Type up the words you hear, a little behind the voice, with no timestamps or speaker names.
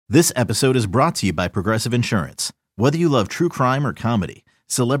This episode is brought to you by Progressive Insurance. Whether you love true crime or comedy,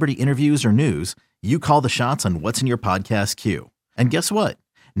 celebrity interviews or news, you call the shots on what's in your podcast queue. And guess what?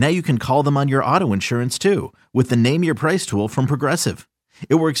 Now you can call them on your auto insurance too with the Name Your Price tool from Progressive.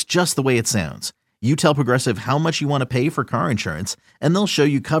 It works just the way it sounds. You tell Progressive how much you want to pay for car insurance, and they'll show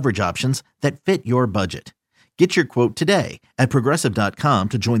you coverage options that fit your budget. Get your quote today at Progressive.com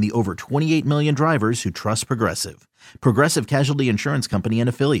to join the over 28 million drivers who trust Progressive. Progressive Casualty Insurance Company and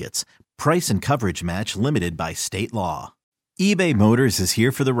Affiliates. Price and coverage match limited by state law. eBay Motors is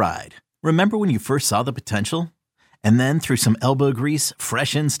here for the ride. Remember when you first saw the potential? And then through some elbow grease,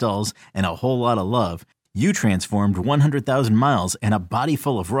 fresh installs, and a whole lot of love, you transformed 100,000 miles and a body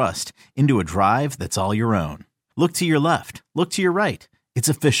full of rust into a drive that's all your own. Look to your left. Look to your right. It's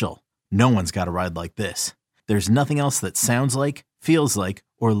official. No one's got a ride like this. There's nothing else that sounds like, feels like,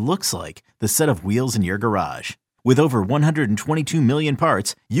 or looks like the set of wheels in your garage. With over 122 million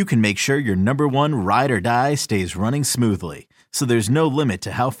parts, you can make sure your number one ride or die stays running smoothly. So there's no limit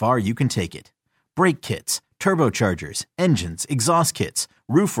to how far you can take it. Brake kits, turbochargers, engines, exhaust kits,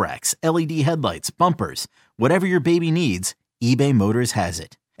 roof racks, LED headlights, bumpers, whatever your baby needs, eBay Motors has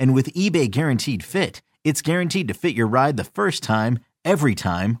it. And with eBay Guaranteed Fit, it's guaranteed to fit your ride the first time, every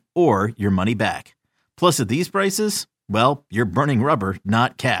time, or your money back. Plus, at these prices, well, you're burning rubber,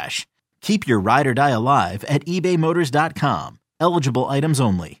 not cash. Keep your ride or die alive at ebaymotors.com. Eligible items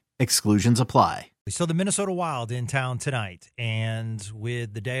only. Exclusions apply. So the Minnesota Wild in town tonight, and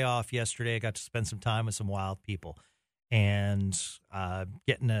with the day off yesterday, I got to spend some time with some Wild people. And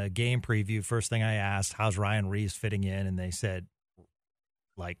getting a game preview, first thing I asked, how's Ryan Reeves fitting in? And they said,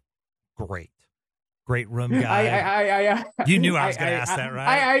 like, great room guy. You knew I was going to ask that,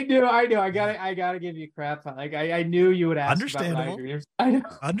 right? I knew. I gotta give you crap. Like I knew you would ask. Understandable. About Ryan Reeves. I know.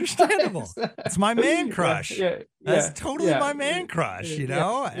 Understandable. It's my man crush. That's totally my man crush. You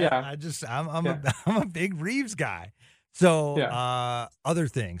know. Yeah. I'm a big Reeves guy. So other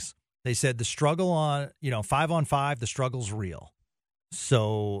things. They said the struggle on 5-on-5, the struggle's real.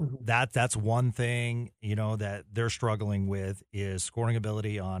 So that's one thing, that they're struggling with is scoring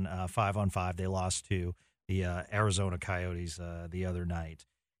ability on 5-on-5. They lost to the Arizona Coyotes the other night.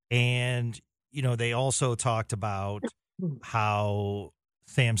 And, they also talked about how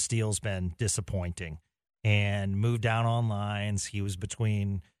Sam Steele's been disappointing and moved down on lines. He was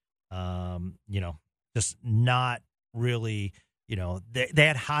between, just not really, they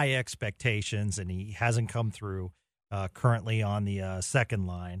had high expectations and he hasn't come through. Currently on the second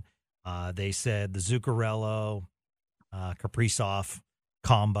line. They said the Zuccarello, Kaprizov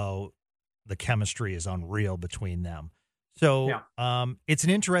combo, the chemistry is unreal between them. So it's an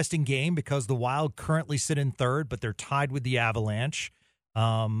interesting game because the Wild currently sit in third, but they're tied with the Avalanche.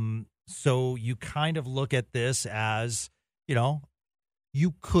 So you kind of look at this as,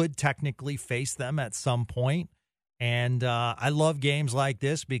 you could technically face them at some point. And I love games like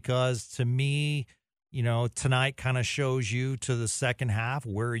this because to me, tonight kind of shows you to the second half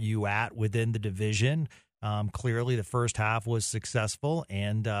where you at within the division. Clearly, the first half was successful,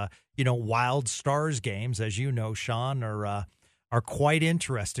 and Wild Stars games, as you know, Sean, are quite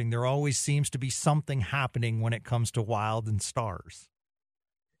interesting. There always seems to be something happening when it comes to Wild and Stars.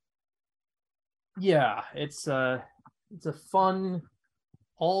 Yeah, it's a fun,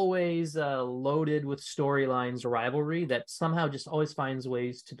 always loaded with storylines rivalry that somehow just always finds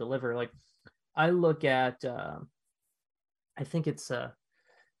ways to deliver. Like, I look at, I think it's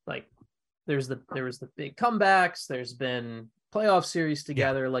like there was the big comebacks. There's been playoff series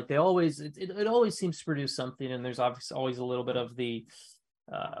together. Like it always seems to produce something. And there's obviously always a little bit of the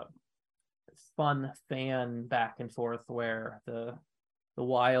fun fan back and forth where the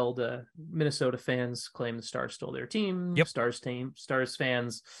Wild Minnesota fans claim the Stars stole their team. Yep. Stars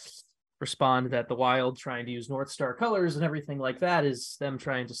fans respond that the Wild trying to use North Star colors and everything like that is them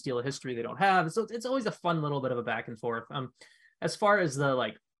trying to steal a history they don't have. So it's always a fun little bit of a back and forth. As far as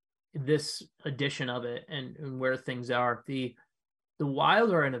this edition of it and where things are, the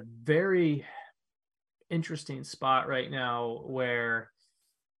Wild are in a very interesting spot right now where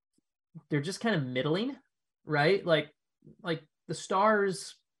they're just kind of middling, right? Like the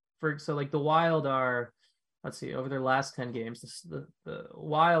Stars, the Wild are, let's see, over their last 10 games, the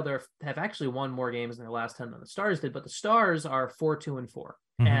Wild have actually won more games in their last 10 than the Stars did, but the Stars are 4-2-4.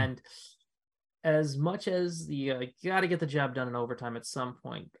 Mm-hmm. And as much as you got to get the job done in overtime at some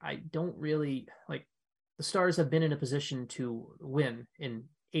point, I don't really the Stars have been in a position to win in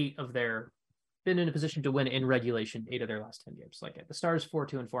regulation 8 of their last 10 games. Like the Stars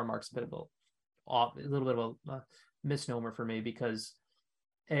 4-2-4 marks a little bit of a misnomer for me because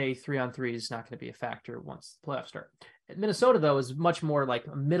a 3-on-3 is not going to be a factor once the playoffs start. Minnesota, though, is much more like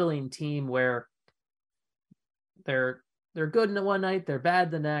a middling team where they're good in one night, they're bad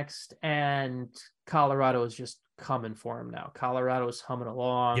the next, and Colorado is just coming for them now. Colorado is humming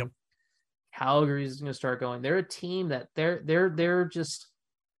along. Yep. Calgary's going to start going. They're a team that they're in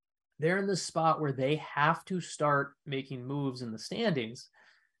the spot where they have to start making moves in the standings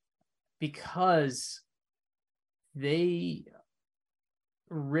because they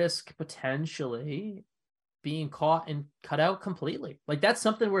risk potentially being caught and cut out completely. Like that's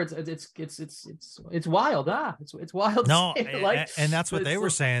something where it's wild. It's wild. No, like, and that's what they were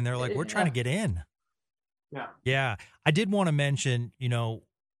saying. They're like, we're trying to get in. Yeah. Yeah. I did want to mention,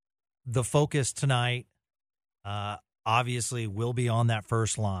 the focus tonight, obviously will be on that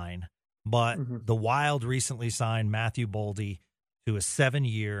first line, but the Wild recently signed Matthew Boldy to a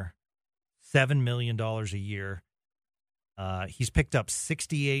 7-year, $7 million a year. He's picked up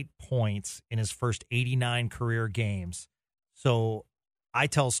 68 points in his first 89 career games. So I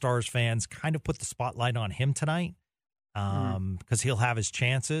tell Stars fans, kind of put the spotlight on him tonight because he'll have his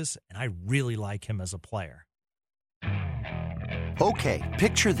chances, and I really like him as a player. Okay,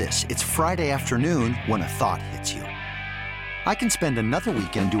 picture this. It's Friday afternoon when a thought hits you. I can spend another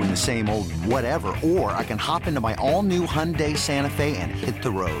weekend doing the same old whatever, or I can hop into my all-new Hyundai Santa Fe and hit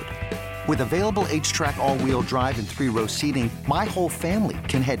the road. With available H-Track all-wheel drive and 3-row seating, my whole family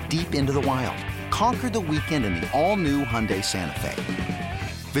can head deep into the wild. Conquer the weekend in the all-new Hyundai Santa Fe.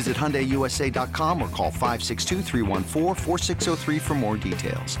 Visit HyundaiUSA.com or call 562-314-4603 for more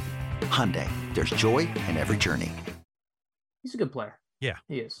details. Hyundai, there's joy in every journey. He's a good player. Yeah.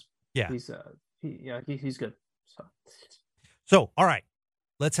 He is. Yeah. He's good. So, all right,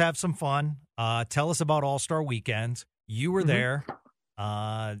 let's have some fun. Tell us about All-Star Weekend. You were there.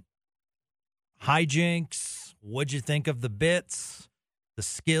 Hijinks. What'd you think of the bits, the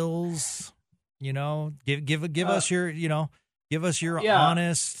skills? Give us your, give us your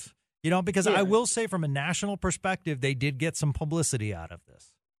honest, because I will say from a national perspective, they did get some publicity out of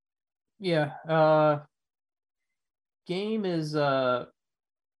this. Yeah. The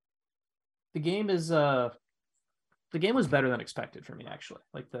game was better than expected for me, actually.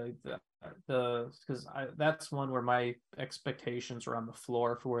 Like because that's one where my expectations are on the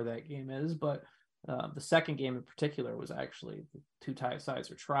floor for where that game is. But the second game in particular was actually the two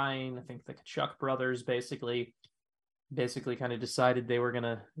sides are trying. I think the Kachuk brothers basically kind of decided they were going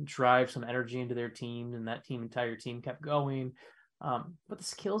to drive some energy into their team, and that entire team kept going. But the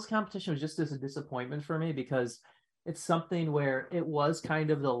skills competition was just as a disappointment for me because it's something where it was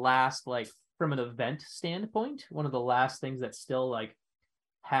kind of the last, like from an event standpoint, one of the last things that still like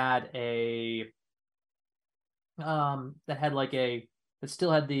had that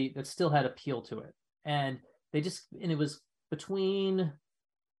still had appeal to it. And it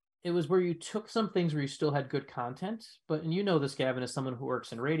was where you took some things where you still had good content, and this, Gavin, as someone who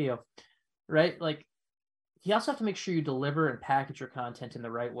works in radio, right? Like, you also have to make sure you deliver and package your content in the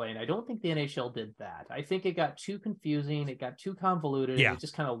right way. And I don't think the NHL did that. I think it got too confusing. It got too convoluted. Yeah. And it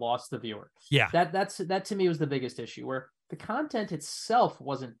just kind of lost the viewer. Yeah. That to me was the biggest issue, where the content itself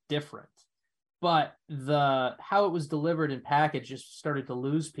wasn't different, but how it was delivered and packaged just started to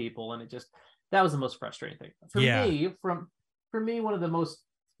lose people. And that was the most frustrating thing for me. One of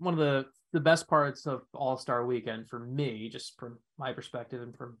the best parts of All-Star Weekend for me, just from my perspective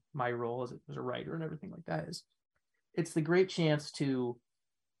and from my role as a writer and everything like that, is it's the great chance to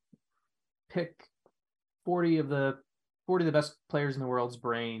pick 40 of the best players in the world's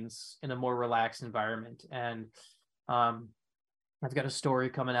brains in a more relaxed environment. And I've got a story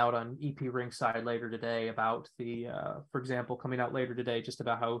coming out on EP Ringside later today about for example, coming out later today, just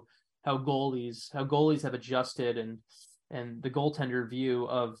about how goalies have adjusted and the goaltender view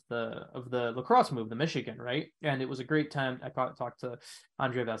of the lacrosse move, the Michigan, right? And it was a great time. I talked to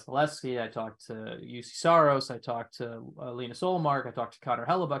Andrei Vasilevsky, I talked to UC Saros, I talked to Linus Olmark, I talked to Connor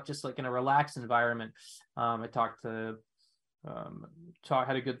Hellebuck, just like in a relaxed environment. I talked to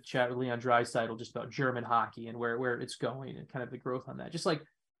had a good chat with Leon Draisaitl just about German hockey and where it's going and kind of the growth on that. Just like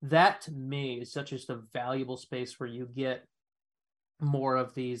that, to me, is such a valuable space where you get more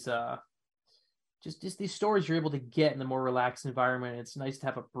of these just these stories you're able to get in the more relaxed environment. It's nice to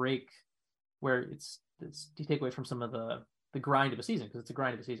have a break where you take away from some of the grind of a season, because it's a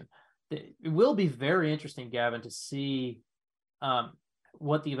grind of a season. It will be very interesting, Gavin, to see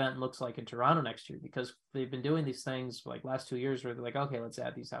what the event looks like in Toronto next year, because they've been doing these things like last 2 years where they're like, okay, let's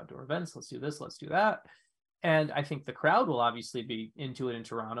add these outdoor events. Let's do this. Let's do that. And I think the crowd will obviously be into it in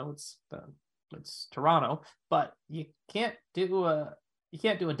Toronto. It's Toronto, but you can't do you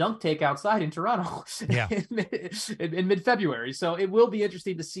can't do a dunk take outside in Toronto Yeah. in mid-February. So it will be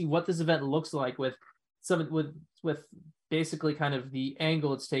interesting to see what this event looks like with basically kind of the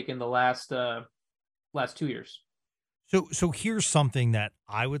angle it's taken the last 2 years. So here's something that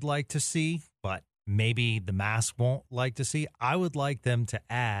I would like to see, but maybe the mass won't like to see. I would like them to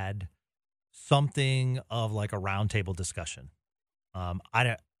add something of like a roundtable discussion. I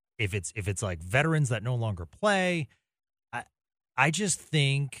don't if it's like veterans that no longer play. I just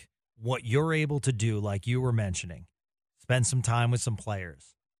think what you're able to do, like you were mentioning, spend some time with some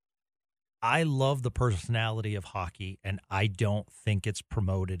players. I love the personality of hockey, and I don't think it's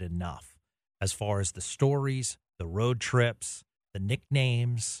promoted enough as far as the stories, the road trips, the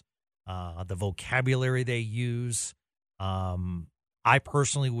nicknames, the vocabulary they use. I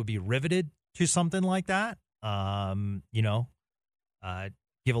personally would be riveted to something like that.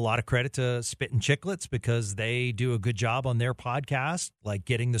 Give a lot of credit to Spit and Chicklets because they do a good job on their podcast, like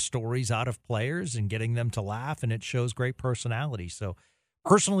getting the stories out of players and getting them to laugh, and it shows great personality. So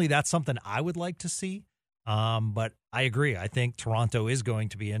personally, that's something I would like to see. But I agree. I think Toronto is going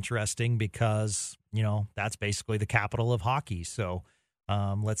to be interesting because, that's basically the capital of hockey. So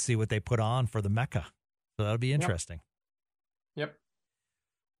let's see what they put on for the Mecca. So that'll be interesting. Yep.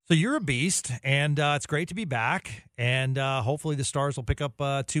 So you're a beast, and it's great to be back. And hopefully the Stars will pick up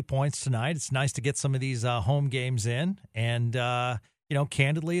 2 points tonight. It's nice to get some of these home games in. And,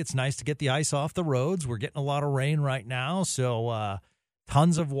 candidly, it's nice to get the ice off the roads. We're getting a lot of rain right now, so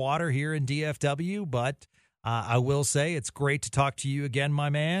tons of water here in DFW. But I will say it's great to talk to you again, my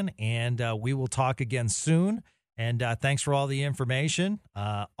man, and we will talk again soon. And thanks for all the information.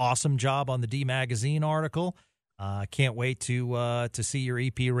 Awesome job on the D Magazine article. Can't wait to see your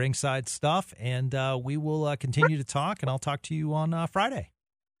EP Ringside stuff, and we will continue to talk, and I'll talk to you on Friday.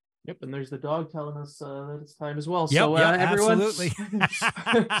 Yep, and there's the dog telling us that it's time as well. Yep, so everyone, absolutely.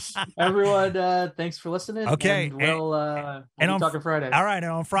 everyone, thanks for listening. Okay, and we'll be talking Friday. All right,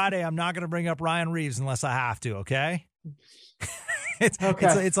 and on Friday, I'm not going to bring up Ryan Reeves unless I have to. Okay. It's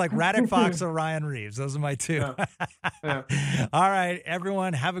like Radek Fox or Ryan Reeves. Those are my two. Yeah. All right,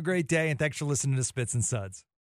 everyone, have a great day, and thanks for listening to Spits and Suds.